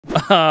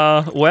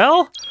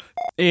Well,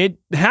 it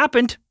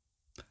happened.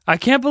 I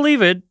can't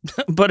believe it,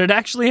 but it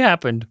actually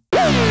happened.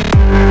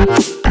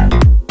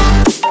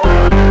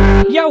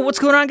 Yo, what's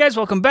going on, guys?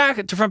 Welcome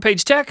back to Front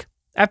Page Tech.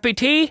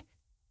 FPT.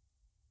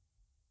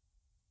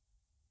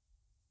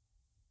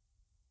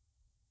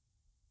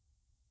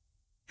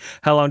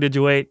 How long did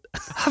you wait?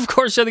 Of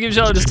course, show that gives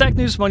you all this tech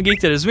news from one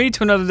geek that is me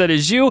to another that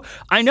is you.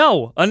 I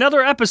know,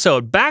 another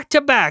episode, back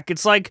to back.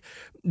 It's like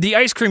the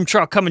ice cream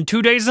truck coming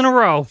 2 days in a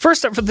row.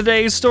 First up for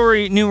today's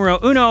story numero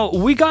uno,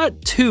 we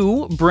got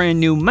 2 brand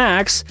new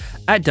Macs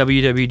at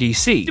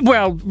WWDC.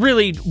 Well,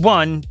 really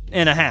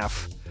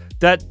 1.5.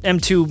 That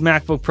M2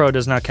 MacBook Pro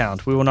does not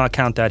count. We will not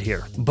count that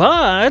here.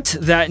 But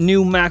that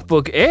new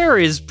MacBook Air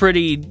is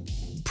pretty,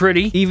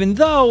 even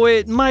though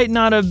it might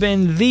not have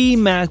been the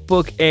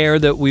MacBook Air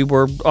that we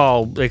were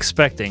all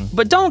expecting.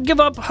 But don't give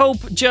up hope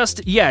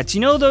just yet. You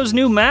know those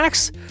new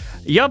Macs?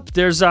 Yup,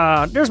 there's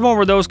more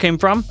where those came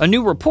from. A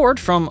new report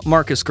from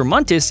Marcus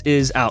Gramontis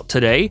is out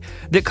today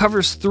that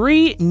covers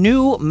 3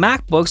 new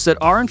MacBooks that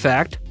are in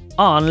fact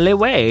on the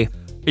way.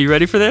 Are you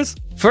ready for this?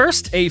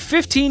 First, a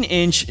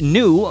 15-inch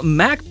new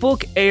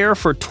MacBook Air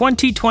for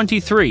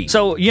 2023.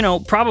 So, you know,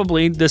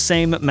 probably the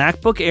same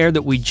MacBook Air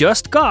that we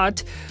just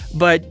got,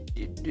 but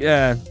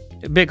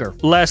bigger,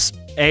 less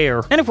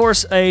air. And of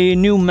course, a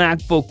new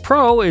MacBook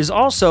Pro is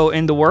also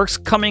in the works,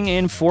 coming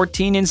in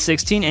 14 and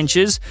 16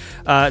 inches,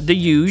 the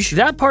huge.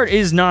 That part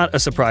is not a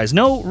surprise.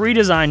 No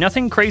redesign,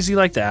 nothing crazy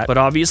like that. But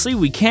obviously,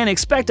 we can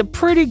expect a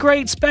pretty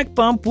great spec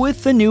bump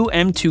with the new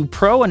M2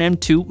 Pro and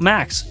M2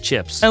 Max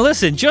chips. And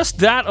listen, just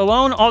that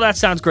alone, all that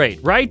sounds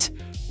great, right?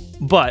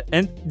 But,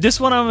 and this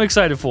one I'm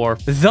excited for,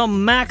 the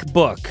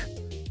MacBook.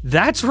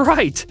 That's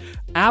right.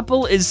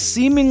 Apple is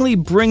seemingly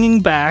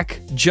bringing back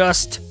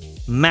just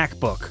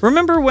MacBook.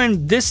 Remember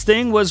when this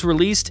thing was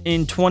released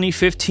in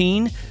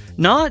 2015?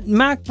 Not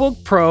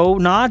MacBook Pro,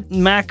 not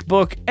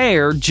MacBook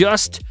Air,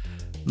 just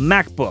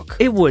MacBook.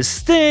 It was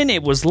thin,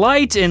 it was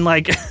light, and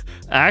like,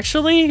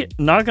 actually,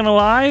 not gonna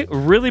lie,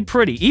 really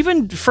pretty.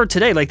 Even for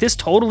today, like this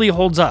totally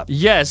holds up.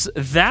 Yes,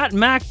 that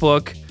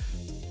MacBook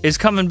is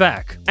coming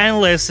back.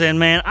 And listen,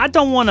 man, I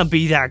don't wanna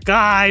be that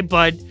guy,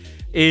 but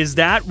is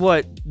that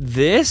what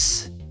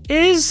this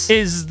is?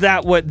 Is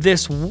that what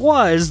this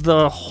was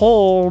the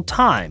whole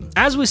time?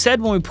 As we said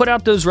when we put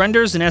out those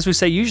renders, and as we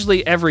say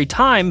usually every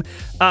time,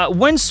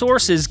 when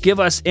sources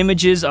give us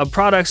images of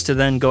products to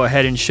then go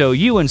ahead and show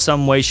you in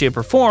some way, shape,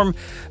 or form,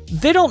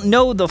 they don't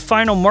know the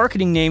final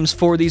marketing names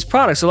for these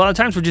products. A lot of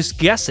times we're just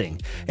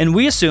guessing. And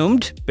we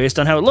assumed, based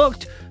on how it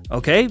looked,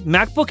 okay,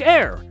 MacBook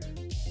Air.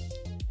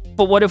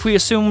 But what if we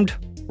assumed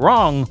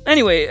wrong?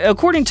 Anyway,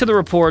 according to the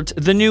report,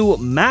 the new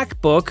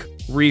MacBook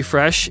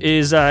refresh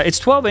is it's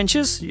 12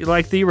 inches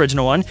like the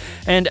original one,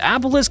 and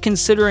Apple is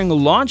considering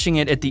launching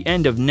it at the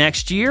end of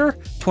next year,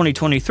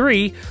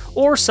 2023,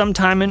 or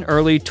sometime in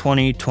early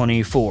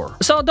 2024.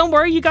 So don't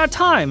worry, you got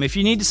time. If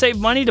you need to save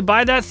money to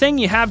buy that thing,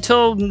 you have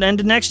till the end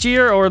of next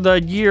year or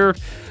the year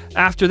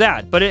after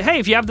that. But hey,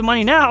 if you have the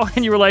money now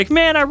and you were like,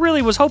 man, I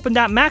really was hoping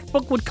that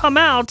MacBook would come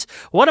out,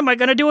 what am I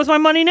gonna do with my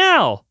money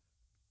now?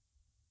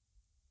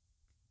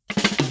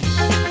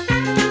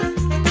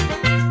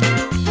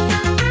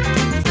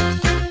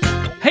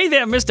 Hey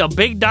there, Mr.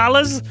 Big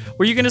Dollars.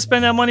 Were you going to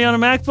spend that money on a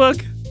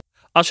MacBook?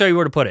 I'll show you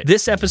where to put it.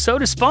 This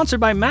episode is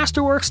sponsored by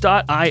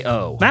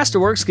Masterworks.io.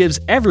 Masterworks gives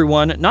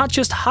everyone, not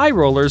just high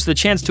rollers, the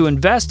chance to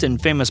invest in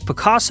famous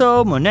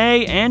Picasso,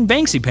 Monet, and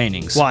Banksy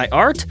paintings. Why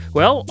art?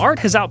 Well, art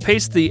has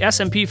outpaced the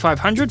S&P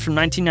 500 from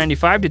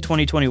 1995 to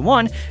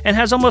 2021 and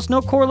has almost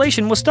no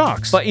correlation with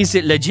stocks. But is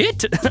it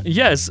legit?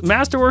 Yes,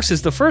 Masterworks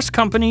is the first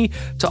company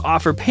to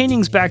offer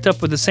paintings backed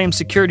up with the same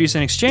Securities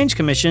and Exchange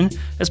Commission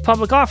as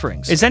public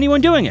offerings. Is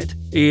anyone doing it?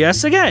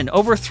 Yes, again,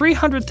 over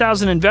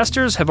 300,000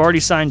 investors have already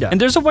signed up. And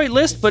there's a wait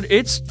list, but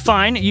it's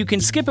fine. You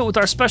can skip it with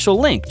our special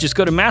link. Just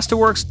go to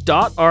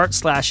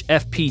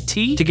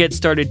masterworks.art/FPT to get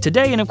started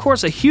today. And of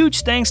course, a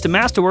huge thanks to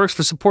Masterworks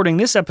for supporting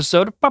this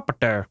episode of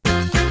Puppeteer.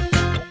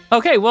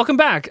 Okay, welcome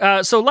back.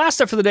 So last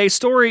up for the day,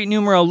 story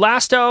numero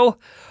lasto.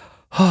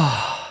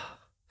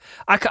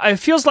 It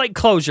feels like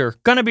closure,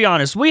 gonna be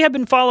honest. We have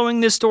been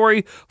following this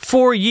story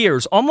for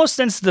years, almost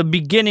since the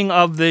beginning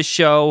of this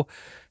show,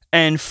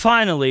 and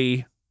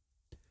finally,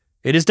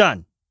 it is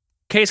done.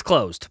 Case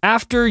closed.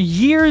 After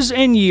years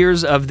and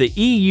years of the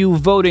EU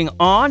voting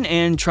on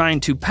and trying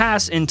to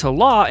pass into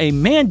law a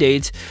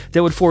mandate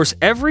that would force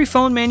every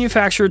phone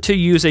manufacturer to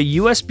use a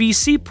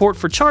USB-C port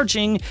for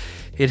charging,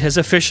 it has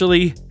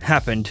officially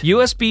happened.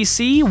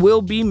 USB-C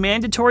will be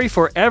mandatory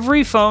for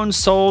every phone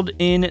sold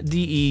in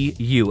the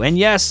EU. And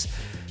yes,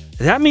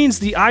 that means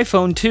the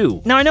iPhone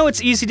too. Now I know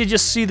it's easy to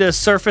just see the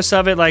surface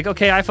of it, like,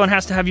 okay, iPhone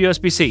has to have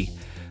USB-C.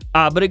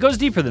 But it goes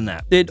deeper than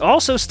that. It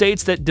also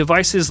states that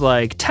devices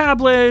like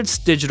tablets,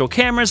 digital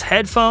cameras,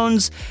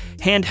 headphones,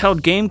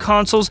 handheld game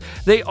consoles,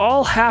 they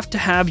all have to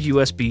have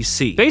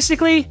USB-C.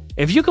 Basically,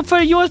 if you can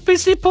put a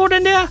USB-C port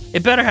in there,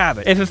 it better have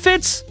it. If it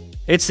fits,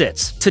 it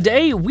sits.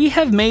 Today, we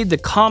have made the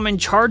common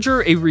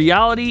charger a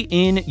reality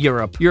in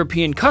Europe.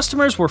 European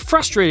customers were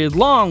frustrated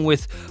long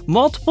with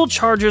multiple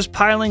chargers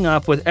piling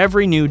up with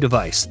every new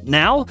device.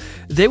 Now,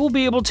 they will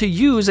be able to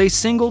use a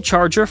single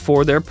charger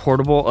for their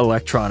portable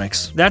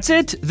electronics. That's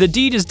it, the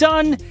deed is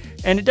done,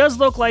 and it does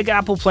look like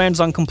Apple plans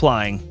on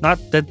complying.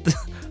 Not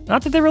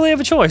that they really have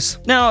a choice.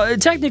 Now,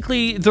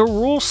 technically, the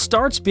rule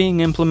starts being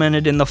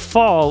implemented in the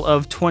fall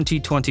of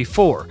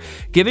 2024,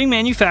 giving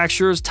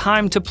manufacturers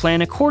time to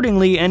plan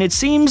accordingly, and it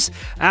seems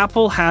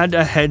Apple had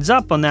a heads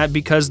up on that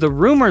because the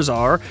rumors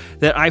are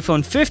that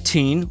iPhone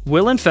 15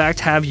 will in fact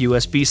have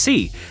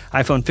USB-C.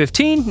 iPhone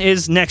 15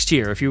 is next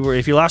year. If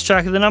you lost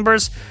track of the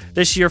numbers,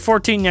 this year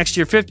 14, next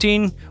year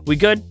 15, we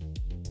good?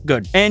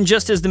 Good. And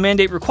just as the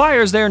mandate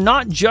requires, they're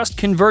not just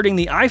converting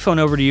the iPhone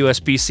over to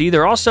USB-C,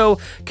 they're also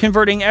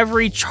converting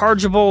every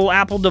chargeable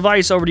Apple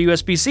device over to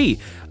USB-C,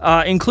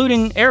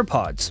 including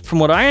AirPods. From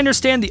what I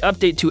understand, the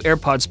update to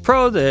AirPods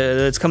Pro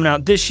that's coming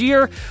out this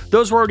year,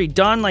 those were already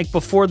done like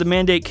before the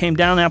mandate came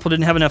down. Apple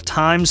didn't have enough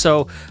time,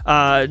 so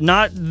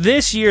not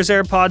this year's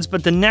AirPods,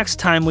 but the next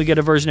time we get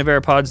a version of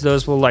AirPods,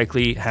 those will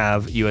likely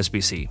have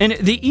USB-C. And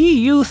the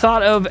EU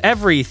thought of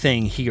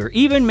everything here,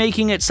 even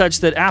making it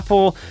such that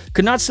Apple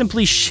could not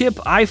simply ship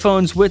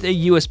iPhones with a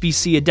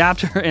USB-C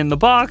adapter in the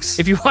box.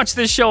 If you watch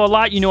this show a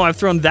lot, you know I've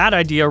thrown that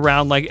idea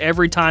around like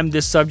every time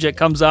this subject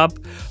comes up,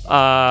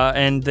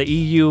 and the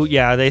EU,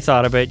 yeah, they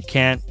thought of it.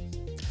 Can't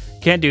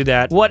do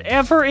that.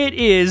 Whatever it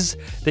is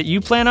that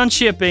you plan on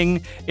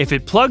shipping, if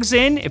it plugs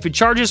in, if it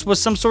charges with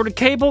some sort of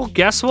cable,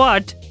 guess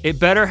what? It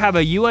better have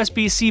a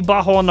USB-C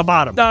butthole on the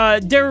bottom.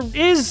 There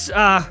is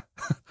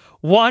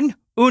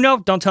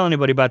don't tell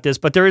anybody about this,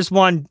 but there is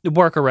one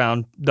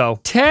workaround, though.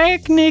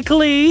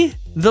 Technically,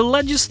 the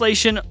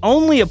legislation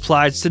only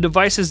applies to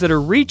devices that are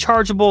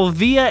rechargeable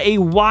via a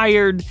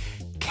wired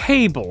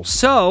cable.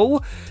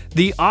 So,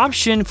 the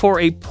option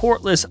for a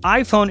portless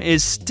iPhone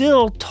is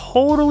still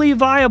totally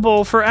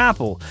viable for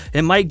Apple.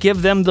 It might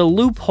give them the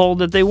loophole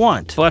that they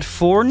want. But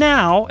for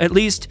now, at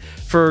least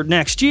for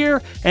next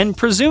year, and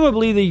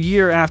presumably the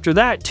year after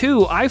that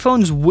too,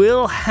 iPhones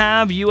will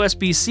have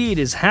USB-C. It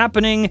is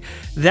happening.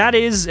 That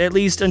is, at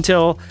least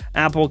until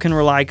Apple can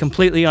rely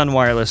completely on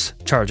wireless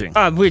charging.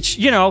 Which,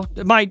 you know,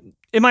 it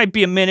might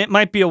be a minute,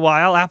 might be a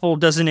while. Apple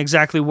doesn't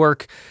exactly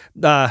work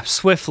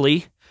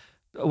swiftly.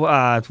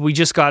 We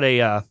just got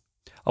a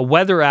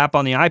weather app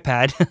on the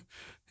iPad,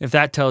 if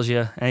that tells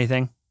you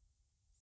anything.